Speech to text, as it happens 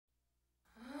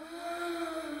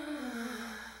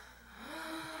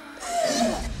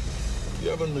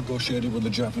ever negotiated with the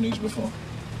Japanese before?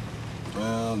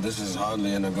 Well, this is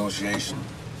hardly a negotiation.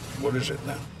 What is it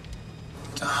now?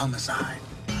 It's a homicide.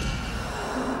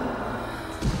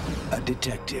 A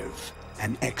detective,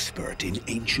 an expert in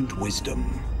ancient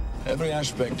wisdom. Every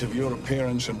aspect of your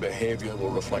appearance and behavior will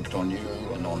reflect on you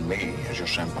and on me as your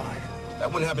senpai.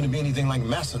 That wouldn't happen to be anything like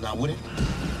Masao now, would it?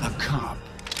 A cop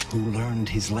who learned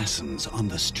his lessons on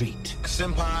the street.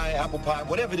 Senpai, apple pie,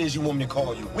 whatever it is you want me to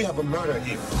call you. We have a murder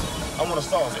here. I want to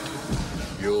solve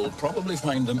it. You'll probably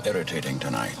find them irritating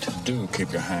tonight. Do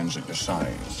keep your hands at your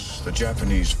sides. The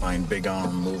Japanese find big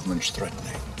arm movements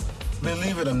threatening.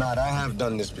 Believe it or not, I have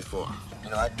done this before. You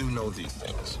know, I do know these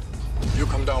things. You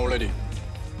come down already.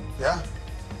 Yeah?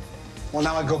 Well,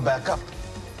 now I go back up.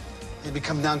 Maybe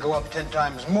come down, go up 10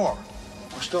 times more.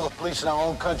 We're still the police in our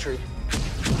own country.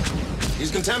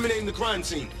 He's contaminating the crime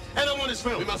scene, and I want his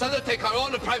film. We must undertake our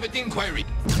own private inquiry.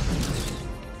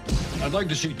 I'd like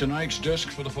to see tonight's disc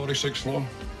for the 46th floor.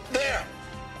 There!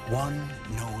 One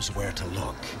knows where to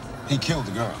look. He killed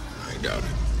the girl. I doubt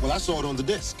it. Well, I saw it on the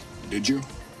disc. Did you?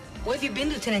 Where have you been,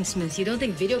 Lieutenant Smith? You don't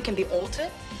think video can be altered?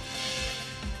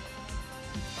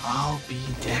 I'll be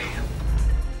damned.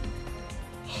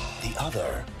 The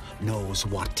other knows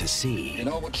what to see. You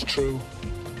know what's true?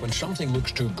 When something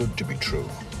looks too good to be true,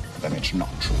 then it's not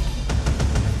true.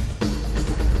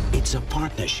 It's a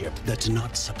partnership that's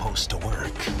not supposed to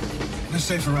work. It's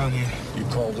safe around here. You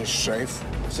call this safe?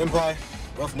 Senpai,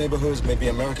 rough neighborhoods may be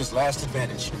America's last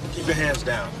advantage. Keep your hands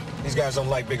down. These guys don't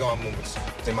like big arm movements.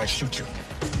 They might shoot you.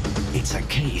 It's a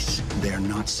case they're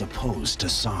not supposed to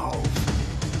solve.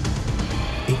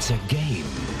 It's a game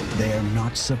they're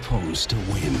not supposed to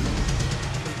win.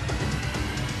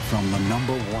 From the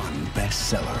 #1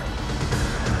 bestseller,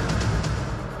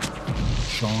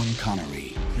 Sean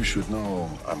Connery. You should know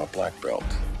I'm a black belt.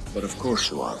 But of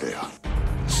course you are, dear.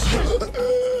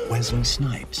 Wesley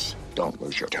Snipes. Don't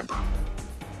lose your temper.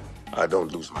 I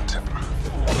don't lose my temper.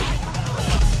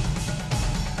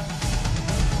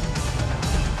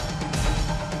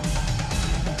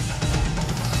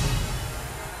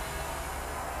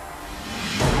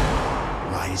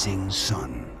 Rising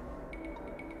Sun.